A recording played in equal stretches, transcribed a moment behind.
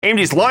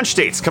AMD's launch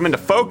dates come into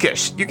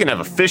focus. You can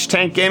have a fish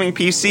tank gaming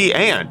PC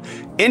and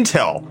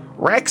Intel,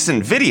 Rex,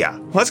 NVIDIA.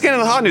 Let's get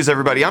into the hot news,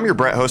 everybody. I'm your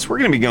Brett host. We're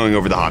going to be going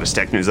over the hottest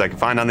tech news I can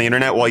find on the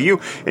internet while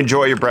you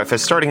enjoy your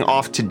breakfast. Starting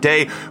off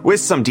today with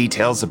some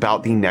details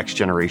about the next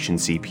generation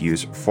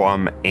CPUs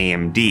from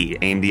AMD.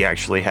 AMD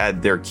actually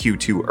had their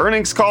Q2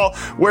 earnings call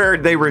where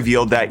they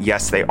revealed that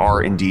yes, they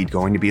are indeed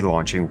going to be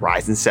launching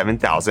Ryzen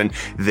 7000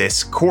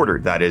 this quarter.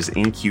 That is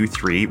in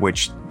Q3,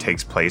 which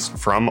takes place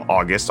from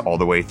August all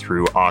the way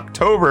through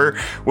October,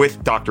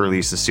 with Dr.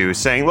 Lisa Su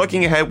saying,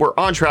 looking ahead, we're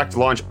on track to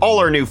launch all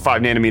our new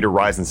 5nm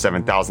Ryzen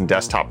 7000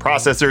 desktop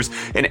processors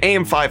and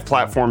AM5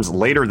 platforms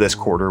later this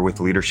quarter with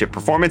leadership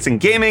performance in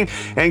gaming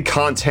and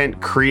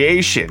content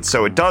creation.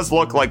 So it does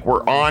look like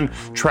we're on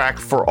track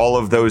for all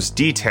of those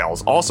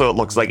details. Also, it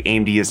looks like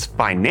AMD is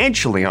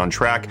financially on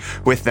track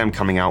with them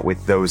coming out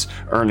with those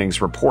earnings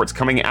reports,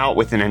 coming out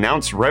with an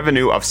announced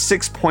revenue of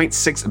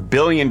 $6.6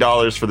 billion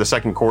for the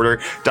second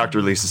quarter.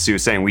 Dr. Lisa Su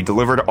saying, we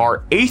delivered our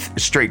 8th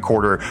straight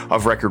quarter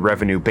of record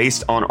revenue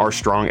based on our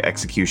strong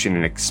execution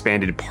and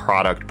expanded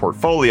product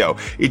portfolio.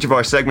 Each of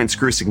our segments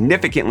grew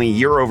significantly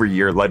year over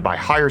year, led by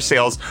higher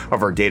sales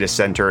of our data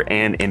center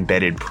and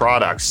embedded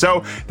products.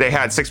 So they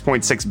had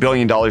 $6.6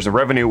 billion of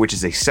revenue, which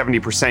is a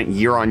 70%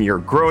 year-on-year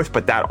growth,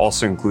 but that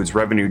also includes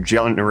revenue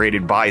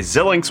generated by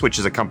Xilinx, which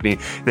is a company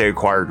they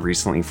acquired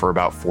recently for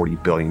about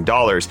 $40 billion.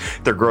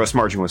 Their gross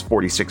margin was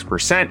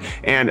 46%,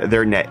 and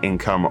their net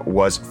income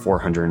was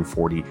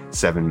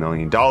 $447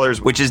 million,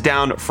 which is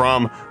down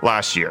from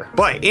last year.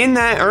 But in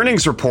that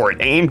earnings report,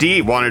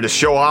 AMD wanted to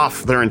show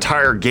off their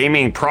entire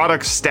gaming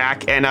product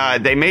stack,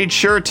 and they made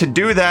sure to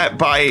do that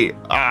by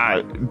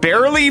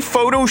barely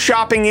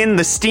photoshopping in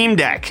the Steam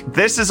Deck.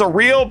 This is a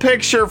real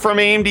picture from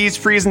AMD's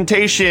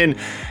presentation,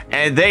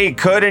 and they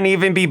couldn't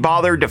even be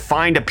bothered to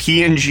find a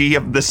PNG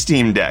of the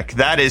Steam Deck.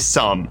 That is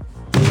some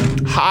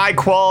high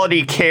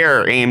quality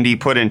care AMD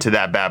put into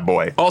that bad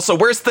boy. Also,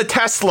 where's the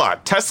Tesla?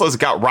 Tesla's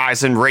got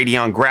Ryzen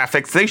Radeon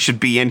graphics. They should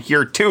be in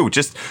here too.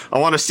 I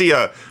want to see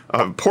a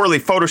poorly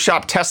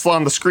photoshopped Tesla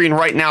on the screen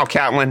right now,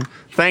 Catlin.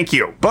 Thank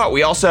you. But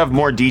we also have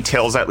more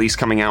details, at least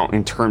coming out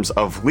in terms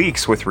of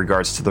leaks with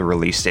regards to the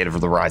release date of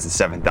the Ryzen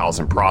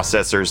 7000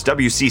 processors.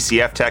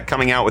 WCCF Tech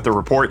coming out with a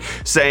report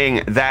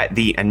saying that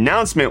the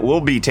announcement will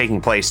be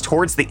taking place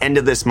towards the end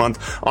of this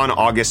month on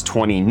August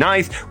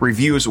 29th.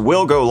 Reviews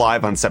will go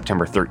live on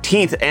September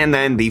 13th, and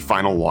then the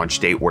final launch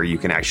date where you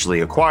can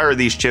actually acquire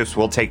these chips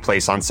will take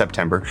place on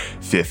September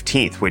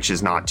 15th, which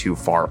is not too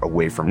far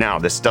away from now.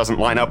 This doesn't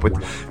line up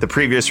with the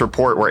previous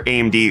report where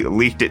AMD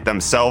leaked it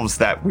themselves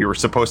that we were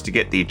supposed to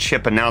get the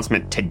chip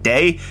announcement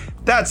today.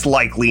 That's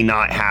likely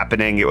not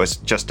happening. It was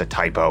just a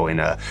typo in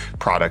a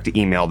product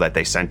email that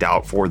they sent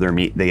out for their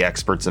Meet the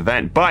Experts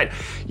event. But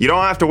you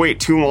don't have to wait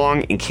too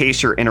long in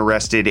case you're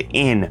interested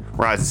in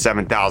Ryzen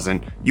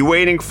 7000. You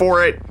waiting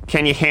for it?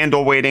 Can you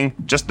handle waiting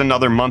just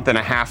another month and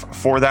a half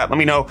for that? Let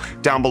me know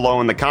down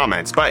below in the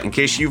comments. But in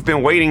case you've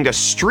been waiting to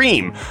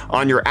stream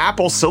on your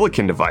Apple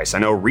Silicon device, I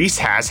know Reese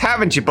has,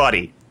 haven't you,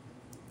 buddy?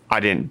 I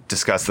didn't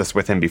discuss this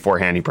with him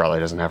beforehand. He probably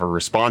doesn't have a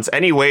response.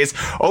 Anyways,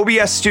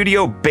 OBS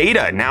Studio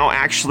Beta now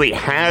actually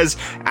has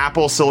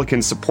Apple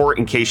Silicon support.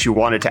 In case you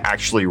wanted to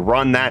actually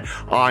run that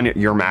on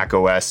your Mac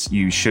OS,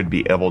 you should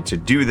be able to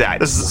do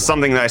that. This is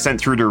something that I sent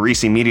through to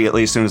Reese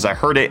immediately as soon as I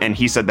heard it, and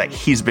he said that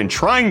he's been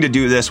trying to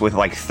do this with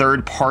like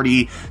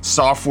third-party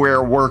software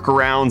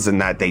workarounds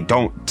and that they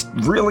don't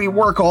really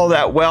work all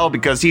that well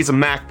because he's a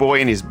Mac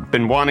boy and he's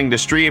been wanting to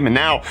stream, and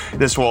now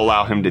this will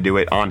allow him to do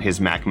it on his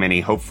Mac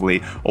Mini,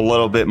 hopefully a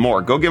little bit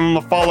more. Go give him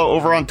a follow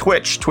over on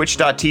Twitch,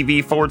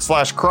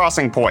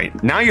 twitch.tv/Crossing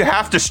Point. Now you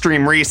have to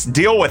stream, Reese.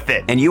 Deal with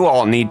it. And you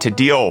all need to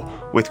deal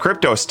with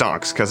crypto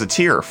stonks because it's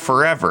here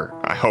forever.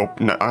 I hope.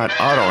 No, I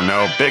don't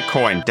know.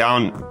 Bitcoin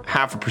down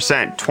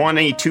 0.5%,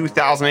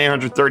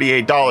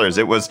 $22,838.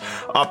 It was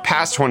up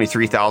past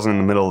 23,000 in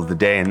the middle of the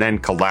day and then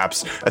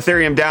collapsed.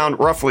 Ethereum down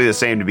roughly the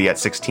same to be at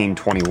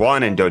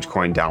 1621, and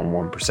Dogecoin down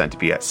 1% to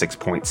be at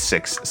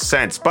 6.6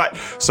 cents. But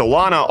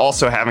Solana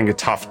also having a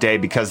tough day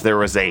because there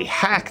was a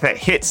hack that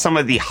hit some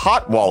of the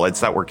hot wallets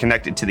that were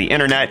connected to the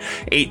internet,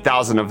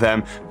 8,000 of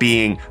them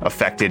being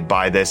affected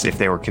by this if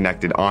they were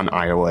connected on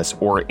iOS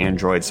or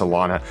Android.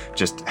 Solana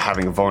just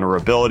having a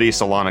vulnerability.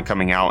 Solana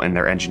coming out and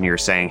their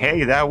engineers saying,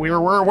 hey, that we're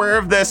aware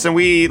of this and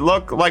we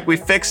look like we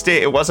fixed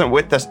it. It wasn't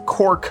with the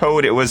core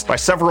code. It was by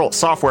several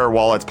software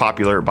wallets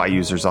popular by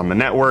users on the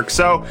network.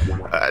 So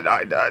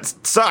it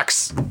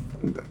sucks.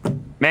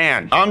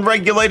 Man,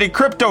 unregulated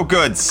crypto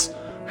goods.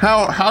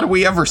 How do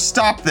we ever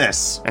stop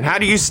this? And how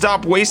do you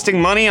stop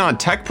wasting money on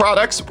tech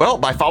products? Well,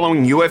 by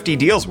following UFD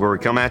Deals, where we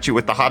come at you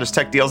with the hottest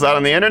tech deals out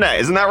on the internet.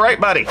 Isn't that right,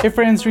 buddy? Hey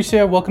friends, Reese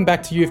here. Welcome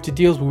back to UFD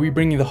Deals, where we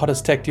bring you the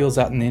hottest tech deals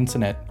out on the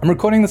internet. I'm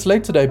recording this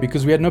late today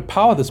because we had no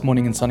power this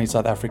morning in sunny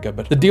South Africa,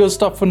 but the deals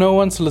stopped for no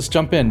one, so let's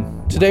jump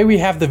in. Today we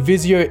have the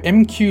Vizio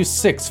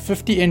MQ6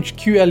 50-inch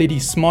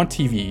QLED Smart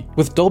TV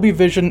with Dolby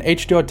Vision,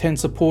 HDR10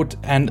 support,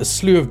 and a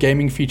slew of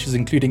gaming features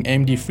including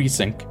AMD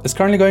FreeSync. It's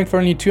currently going for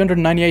only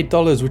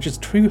 $298, which is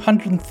true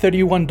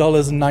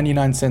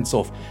 $231.99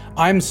 off.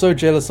 I'm so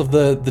jealous of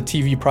the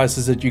TV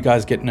prices that you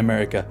guys get in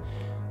America.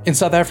 In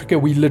South Africa,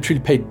 we literally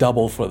paid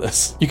double for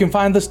this. You can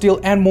find this deal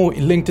and more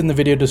linked in the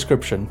video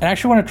description. And I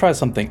actually want to try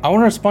something. I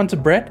want to respond to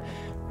Brett,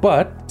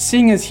 but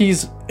seeing as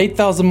he's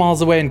 8,000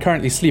 miles away and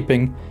currently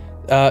sleeping,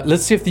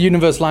 let's see if the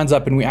universe lines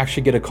up and we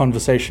actually get a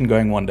conversation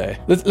going one day.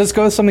 Let's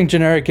go with something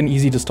generic and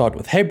easy to start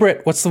with. Hey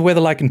Brett, what's the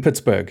weather like in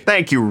Pittsburgh?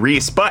 Thank you,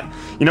 Reese. But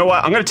you know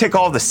what? I'm going to take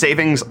all of the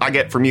savings I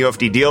get from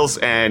UFD deals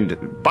and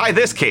buy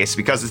this case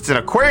because it's an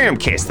aquarium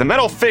case, the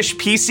Metal Fish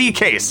PC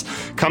case,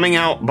 coming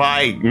out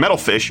by Metal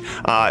Fish,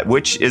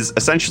 which is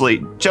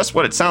essentially just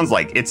what it sounds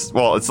like. It's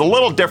a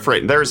little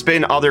different. There's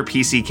been other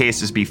PC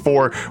cases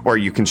before where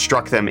you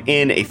construct them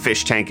in a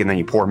fish tank and then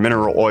you pour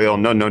mineral oil.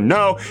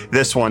 No.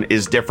 This one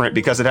is different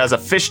because it has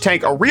a fish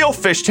tank, a real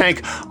fish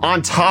tank,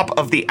 on top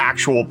of the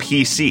actual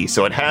PC.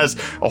 So it has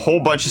a whole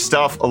bunch of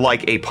stuff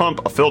like a pump,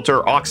 a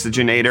filter,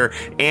 oxygenator,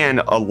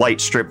 and a light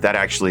strip that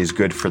actually is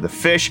good for the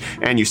fish.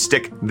 And you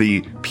stick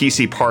the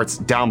PC parts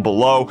down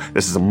below.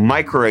 This is a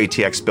micro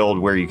ATX build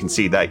where you can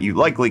see that you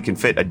likely can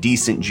fit a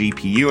decent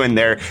GPU in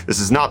there. This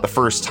is not the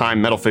first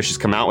time Metal Fish has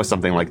come out with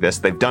something like this.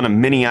 They've done a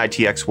mini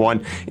ITX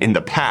one in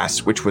the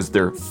past, which was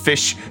their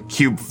fish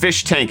cube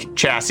fish tank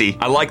chassis.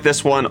 I like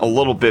this one a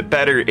little bit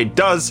better. It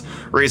does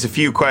raise a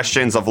few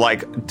questions of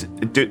like,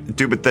 do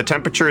the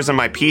temperatures in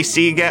my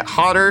PC get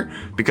hotter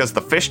because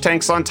the fish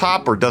tank's on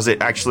top, or does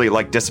it actually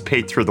like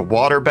dissipate through the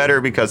water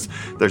better because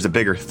there's a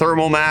bigger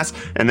thermal mass?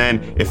 And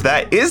then if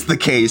that is the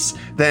case,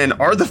 then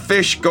are the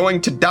fish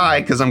going to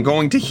die because I'm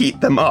going to heat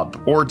them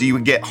up? Or do you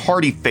get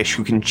hardy fish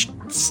who can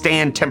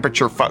stand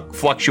temperature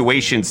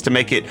fluctuations to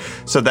make it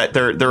so that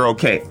they're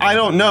okay? I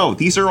don't know.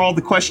 These are all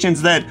the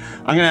questions that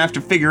I'm gonna have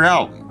to figure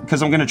out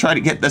because I'm gonna try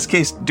to get this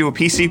case to do a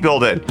PC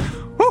build in.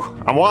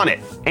 I want it.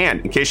 And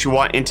in case you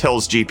want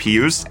Intel's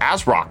GPUs,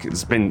 ASRock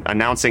has been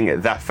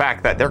announcing that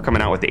fact that they're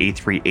coming out with the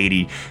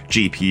A380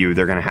 GPU.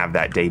 They're going to have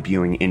that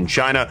debuting in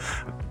China.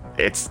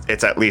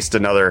 It's at least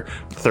another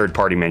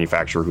third-party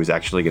manufacturer who's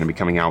actually going to be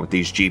coming out with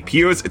these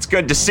GPUs. It's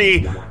good to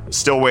see.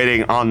 Still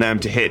waiting on them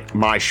to hit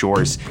my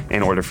shores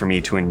in order for me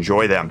to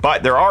enjoy them.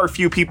 But there are a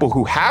few people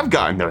who have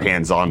gotten their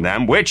hands on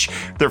them, which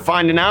they're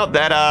finding out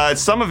that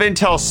some of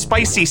Intel's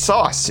spicy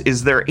sauce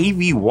is their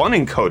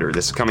AV1 encoder.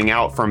 This is coming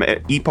out from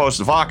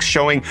ePost Vox,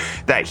 showing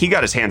that he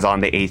got his hands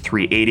on the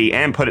A380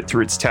 and put it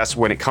through its test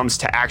when it comes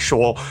to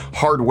actual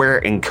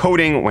hardware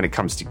encoding, when it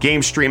comes to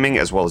game streaming,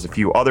 as well as a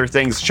few other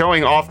things,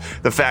 showing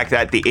off the fact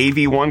that the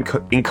AV1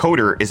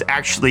 encoder is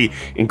actually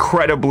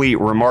incredibly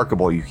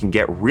remarkable. You can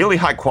get really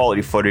high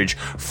quality footage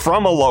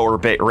from a lower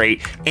bit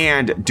rate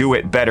and do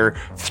it better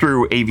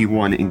through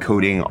AV1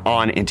 encoding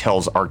on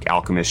Intel's Arc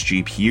Alchemist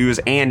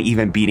GPUs, and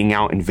even beating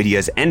out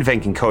NVIDIA's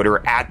NVENC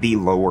encoder at the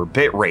lower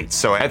bit rate.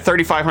 So at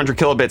 3,500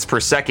 kilobits per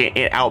second,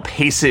 it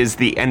outpaces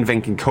the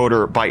NVENC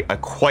encoder by a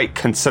quite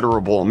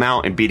considerable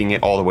amount and beating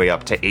it all the way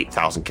up to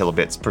 8,000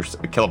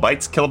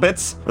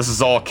 kilobits. This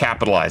is all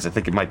capitalized. I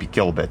think it might be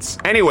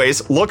kilobits.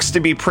 Anyways, looks to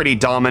be pretty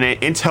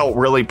dominant. Intel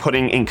really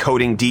putting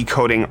encoding,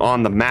 decoding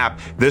on the map.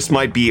 This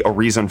might be a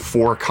reason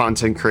for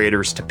content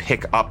creators to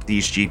pick up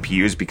these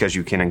GPUs because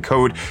you can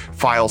encode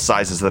file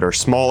sizes that are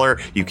smaller.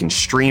 You can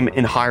stream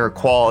in higher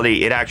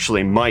quality. It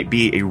actually might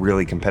be a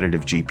really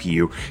competitive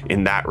GPU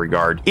in that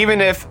regard. Even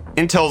if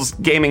Intel's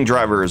gaming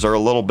drivers are a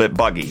little bit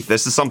buggy,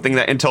 this is something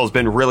that Intel's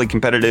been really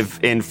competitive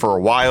in for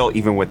a while,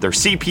 even with their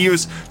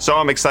CPUs. So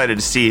I'm excited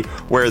to see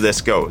where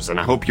this goes. And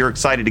I hope you're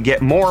excited to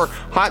get more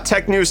hot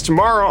tech news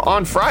tomorrow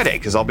on Friday,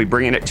 because I'll be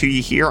bringing it to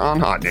you here on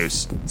Hot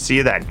News. See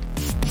you then.